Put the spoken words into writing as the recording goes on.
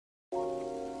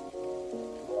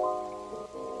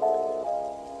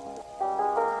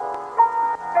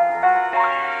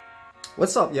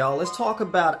What's up, y'all? Let's talk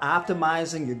about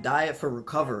optimizing your diet for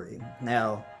recovery.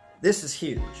 Now, this is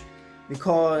huge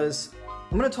because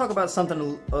I'm going to talk about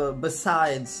something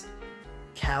besides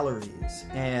calories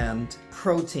and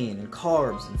protein and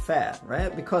carbs and fat,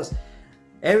 right? Because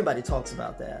everybody talks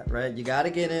about that, right? You got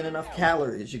to get in enough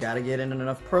calories, you got to get in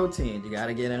enough protein, you got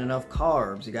to get in enough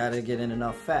carbs, you got to get in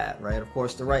enough fat, right? Of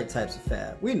course, the right types of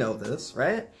fat. We know this,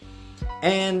 right?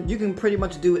 And you can pretty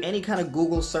much do any kind of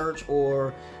Google search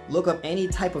or look up any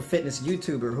type of fitness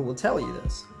YouTuber who will tell you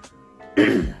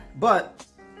this. But,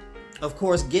 of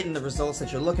course, getting the results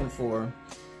that you're looking for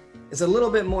is a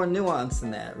little bit more nuanced than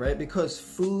that, right? Because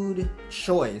food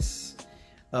choice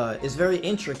is very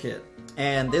intricate,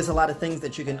 and there's a lot of things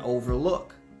that you can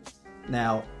overlook.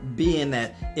 Now, being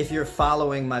that if you're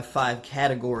following my 5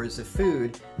 categories of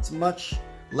food, it's much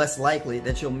less likely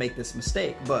that you'll make this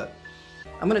mistake. But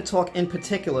I'm going to talk in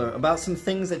particular about some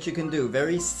things that you can do,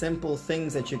 very simple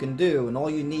things that you can do, and all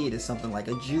you need is something like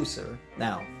a juicer.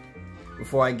 Now,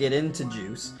 before I get into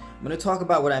juice, I'm going to talk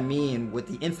about what I mean with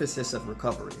the emphasis of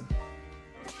recovery.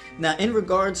 Now, in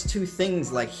regards to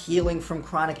things like healing from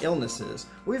chronic illnesses,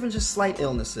 or even just slight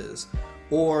illnesses,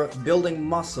 or building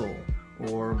muscle,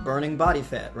 or burning body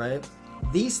fat, right?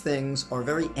 These things are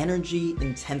very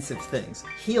energy-intensive things.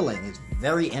 Healing is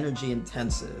very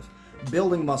energy-intensive.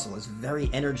 Building muscle is very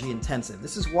energy intensive.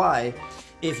 This is why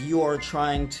if you are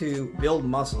trying to build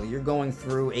muscle, you're going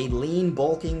through a lean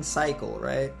bulking cycle,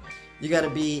 right? You got to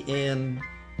be in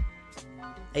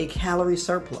a calorie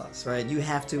surplus, right? You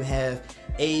have to have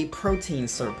a protein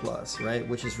surplus, right?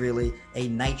 Which is really a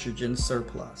nitrogen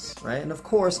surplus, right? And of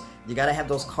course, you got to have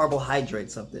those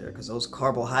carbohydrates up there because those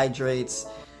carbohydrates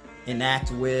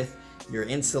enact with your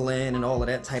insulin and all of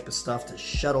that type of stuff to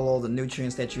shuttle all the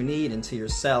nutrients that you need into your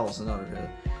cells in order to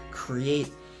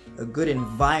create a good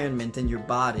environment in your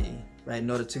body, right, in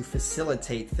order to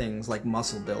facilitate things like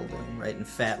muscle building, right, and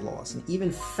fat loss. And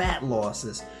even fat loss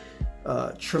is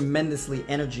tremendously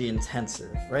energy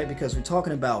intensive, right, because we're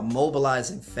talking about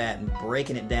mobilizing fat and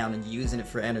breaking it down and using it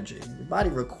for energy. Your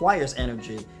body requires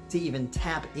energy to even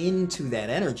tap into that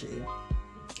energy,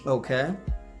 okay?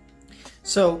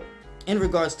 So in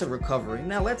regards to recovery,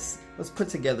 now let's put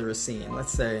together a scene.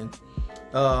 Let's say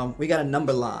we got a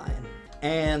number line,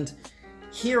 and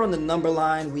here on the number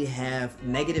line we have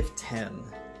 -10,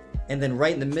 and then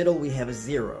right in the middle we have a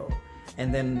 0,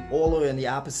 and then all over on the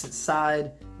opposite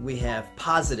side we have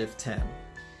 +10.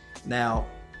 Now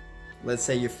let's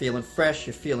say you're feeling fresh,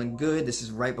 you're feeling good, this is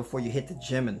right before you hit the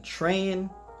gym and train.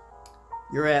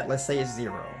 You're at, let's say, a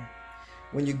 0.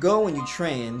 When you go and you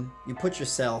train, you put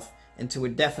yourself into a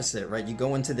deficit, right? You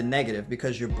go into the negative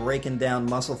because you're breaking down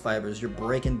muscle fibers, you're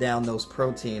breaking down those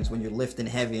proteins when you're lifting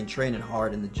heavy and training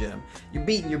hard in the gym. You're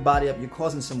beating your body up, you're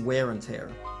causing some wear and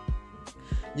tear.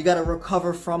 You got to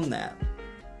recover from that.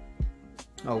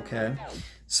 Okay?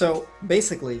 So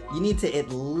basically, you need to at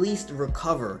least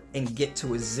recover and get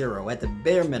to a 0 at the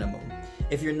bare minimum.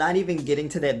 If you're not even getting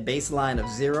to that baseline of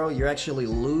 0, you're actually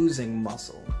losing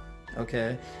muscle.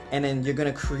 Okay, and then you're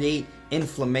going to create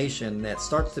inflammation that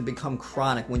starts to become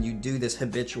chronic when you do this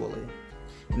habitually.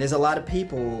 And there's a lot of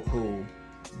people who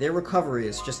their recovery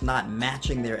is just not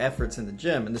matching their efforts in the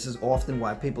gym, and this is often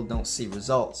why people don't see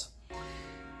results.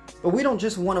 But we don't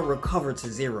just want to recover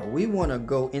to 0, we want to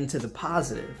go into the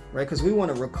positive, right? Because we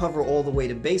want to recover all the way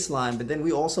to baseline, but then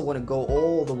we also want to go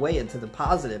all the way into the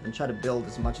positive and try to build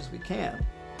as much as we can.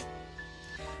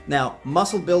 Now,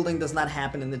 muscle building does not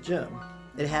happen in the gym.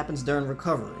 It happens during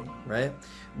recovery, right?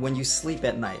 When you sleep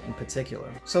at night in particular.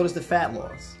 So does the fat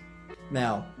loss.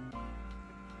 Now,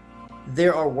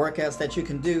 there are workouts that you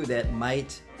can do that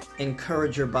might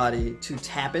encourage your body to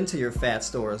tap into your fat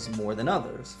stores more than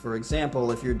others. For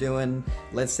example, if you're doing,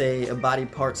 let's say, a body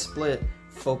part split,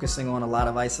 focusing on a lot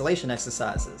of isolation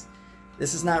exercises,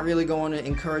 this is not really going to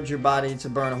encourage your body to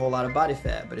burn a whole lot of body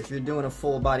fat. But if you're doing a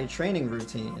full body training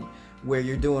routine, where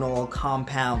you're doing all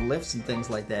compound lifts and things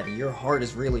like that, and your heart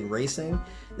is really racing,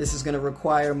 this is going to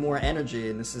require more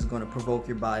energy, and this is going to provoke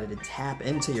your body to tap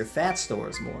into your fat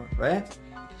stores more, right?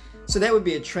 So that would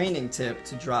be a training tip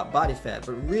to drop body fat,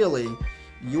 but really,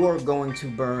 you're going to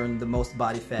burn the most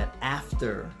body fat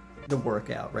after the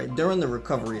workout, right? During the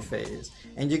recovery phase.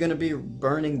 And you're going to be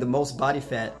burning the most body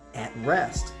fat at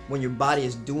rest, when your body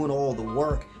is doing all the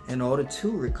work in order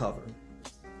to recover.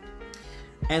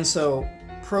 And so,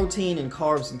 protein and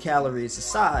carbs and calories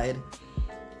aside,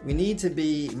 we need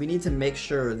to make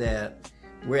sure that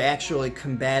we're actually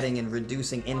combating and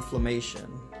reducing inflammation,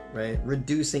 right?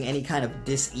 Reducing any kind of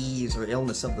dis-ease or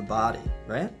illness of the body,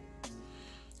 right?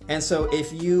 And so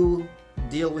if you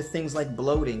deal with things like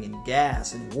bloating and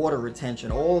gas and water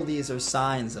retention. All of these are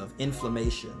signs of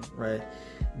inflammation, right?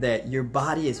 That your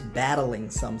body is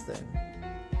battling something.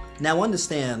 Now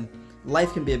understand,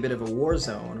 life can be a bit of a war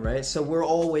zone, right? So we're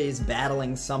always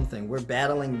battling something. We're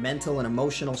battling mental and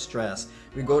emotional stress.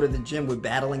 We go to the gym, we're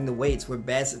battling the weights. We're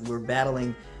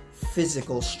battling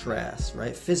physical stress,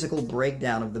 right? Physical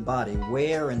breakdown of the body,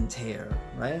 wear and tear,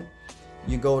 right?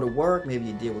 You go to work, maybe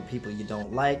you deal with people you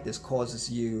don't like. This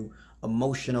causes you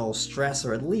emotional stress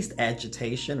or at least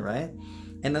agitation, right?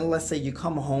 And then let's say you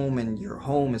come home and your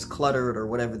home is cluttered or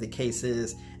whatever the case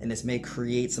is, and this may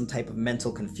create some type of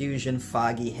mental confusion,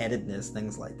 foggy headedness,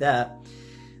 things like that,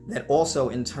 that also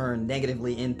in turn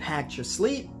negatively impact your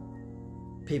sleep.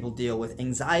 People deal with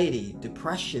anxiety,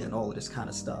 depression, all of this kind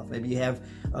of stuff. Maybe you have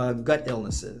gut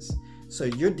illnesses. So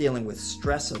you're dealing with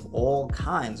stress of all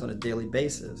kinds on a daily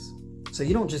basis. So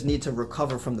you don't just need to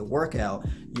recover from the workout,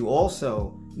 you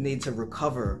also need to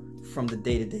recover from the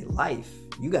day-to-day life.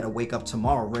 You got to wake up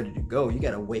tomorrow ready to go. You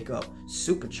got to wake up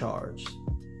supercharged,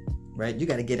 right? You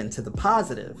got to get into the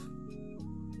positive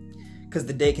because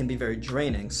the day can be very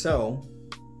draining. So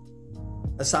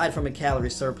aside from a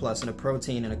calorie surplus and a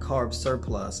protein and a carb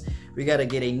surplus, we got to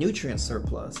get a nutrient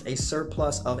surplus, a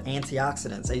surplus of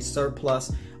antioxidants, a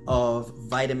surplus of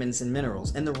vitamins and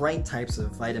minerals, and the right types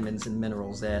of vitamins and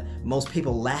minerals that most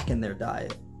people lack in their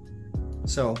diet.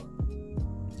 So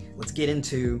let's get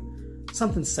into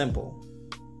something simple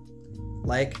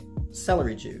like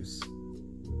celery juice.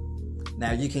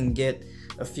 Now you can get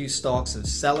a few stalks of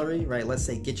celery, right? Let's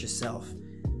say get yourself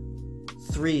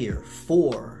 3 or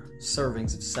 4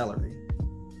 servings of celery,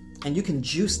 and you can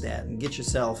juice that and get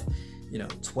yourself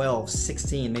 12,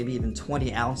 16, maybe even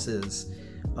 20 ounces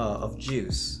of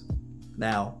juice.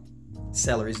 Now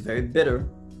celery is very bitter,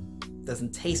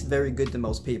 doesn't taste very good to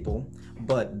most people,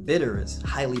 but bitter is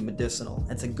highly medicinal.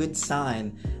 It's a good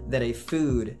sign that a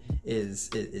food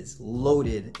is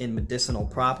loaded in medicinal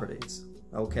properties,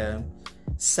 okay?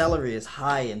 Celery is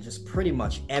high in just pretty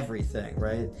much everything,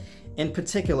 right? In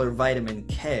particular, vitamin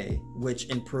K, which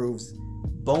improves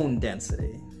bone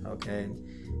density, okay?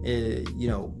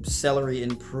 Celery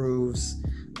improves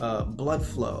blood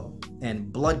flow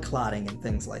and blood clotting and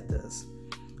things like this.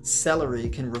 Celery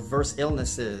can reverse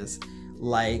illnesses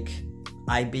like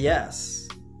IBS,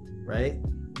 right?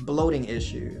 Bloating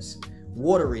issues,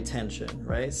 water retention,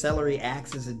 right? Celery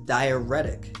acts as a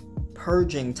diuretic,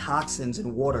 purging toxins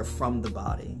and water from the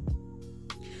body.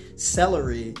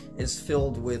 Celery is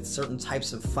filled with certain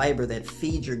types of fiber that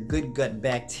feed your good gut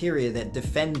bacteria that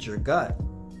defend your gut.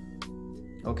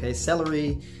 Okay,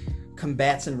 celery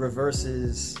combats and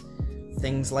reverses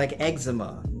things like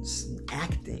eczema,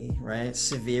 acne, right?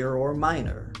 Severe or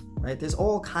minor, right? There's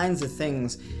all kinds of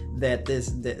things that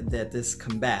this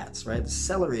combats, right?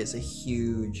 Celery is a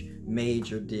huge,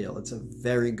 major deal. It's a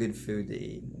very good food to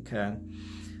eat, okay?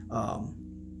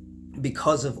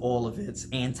 Because of all of its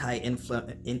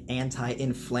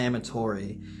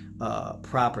anti-inflammatory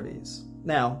properties.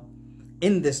 Now,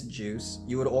 in this juice,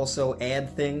 you would also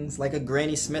add things like a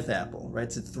Granny Smith apple, right?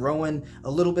 To throw in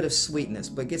a little bit of sweetness,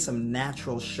 but get some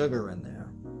natural sugar in there,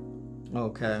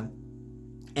 okay?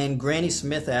 And Granny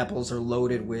Smith apples are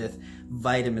loaded with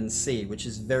vitamin C, which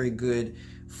is very good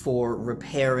for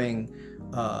repairing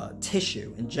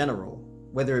tissue in general,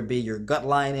 whether it be your gut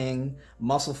lining,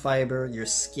 muscle fiber, your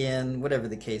skin, whatever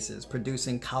the case is,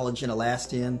 producing collagen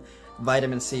elastin.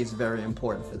 Vitamin C is very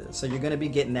important for this. So you're going to be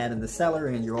getting that in the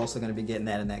celery, and you're also going to be getting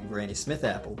that in that Granny Smith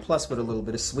apple, plus with a little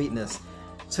bit of sweetness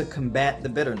to combat the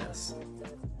bitterness.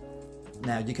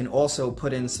 Now you can also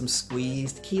put in some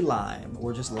squeezed key lime,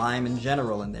 or just lime in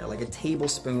general in there, like a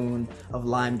tablespoon of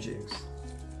lime juice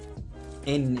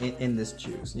in this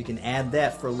juice. You can add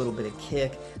that for a little bit of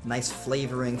kick, nice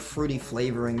flavoring, fruity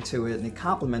flavoring to it, and it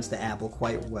complements the apple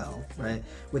quite well, right?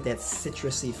 With that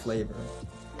citrusy flavor.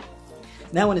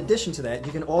 Now in addition to that,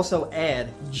 you can also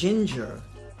add ginger,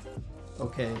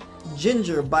 okay?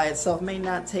 Ginger by itself may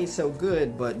not taste so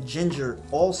good, but ginger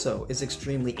also is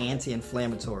extremely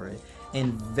anti-inflammatory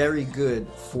and very good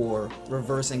for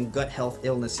reversing gut health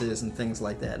illnesses and things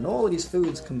like that. And all of these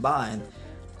foods combined,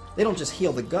 they don't just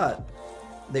heal the gut,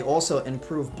 they also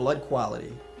improve blood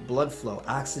quality, blood flow,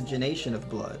 oxygenation of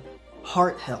blood,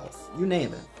 heart health, you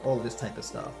name it, all of this type of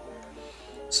stuff.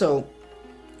 So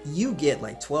you get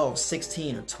like 12,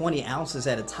 16, or 20 ounces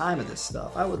at a time of this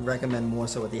stuff. I would recommend more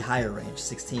so at the higher range,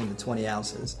 16 to 20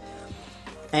 ounces.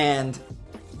 And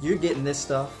you're getting this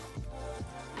stuff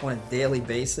on a daily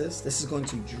basis. This is going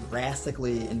to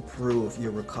drastically improve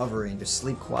your recovery and your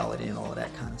sleep quality and all of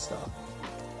that kind of stuff.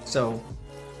 So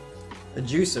a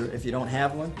juicer, if you don't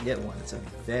have one, get one. It's a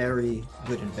very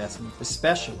good investment,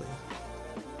 especially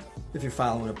if you're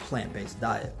following a plant-based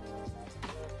diet.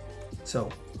 So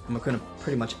I'm gonna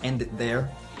pretty much end it there,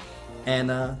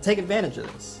 and take advantage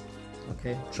of this.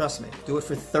 Okay, trust me, do it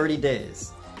for 30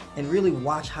 days and really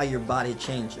watch how your body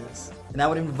changes. And I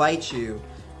would invite you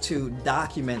to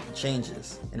document the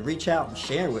changes and reach out and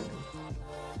share with me,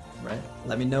 right?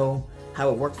 Let me know how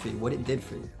it worked for you, what it did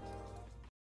for you.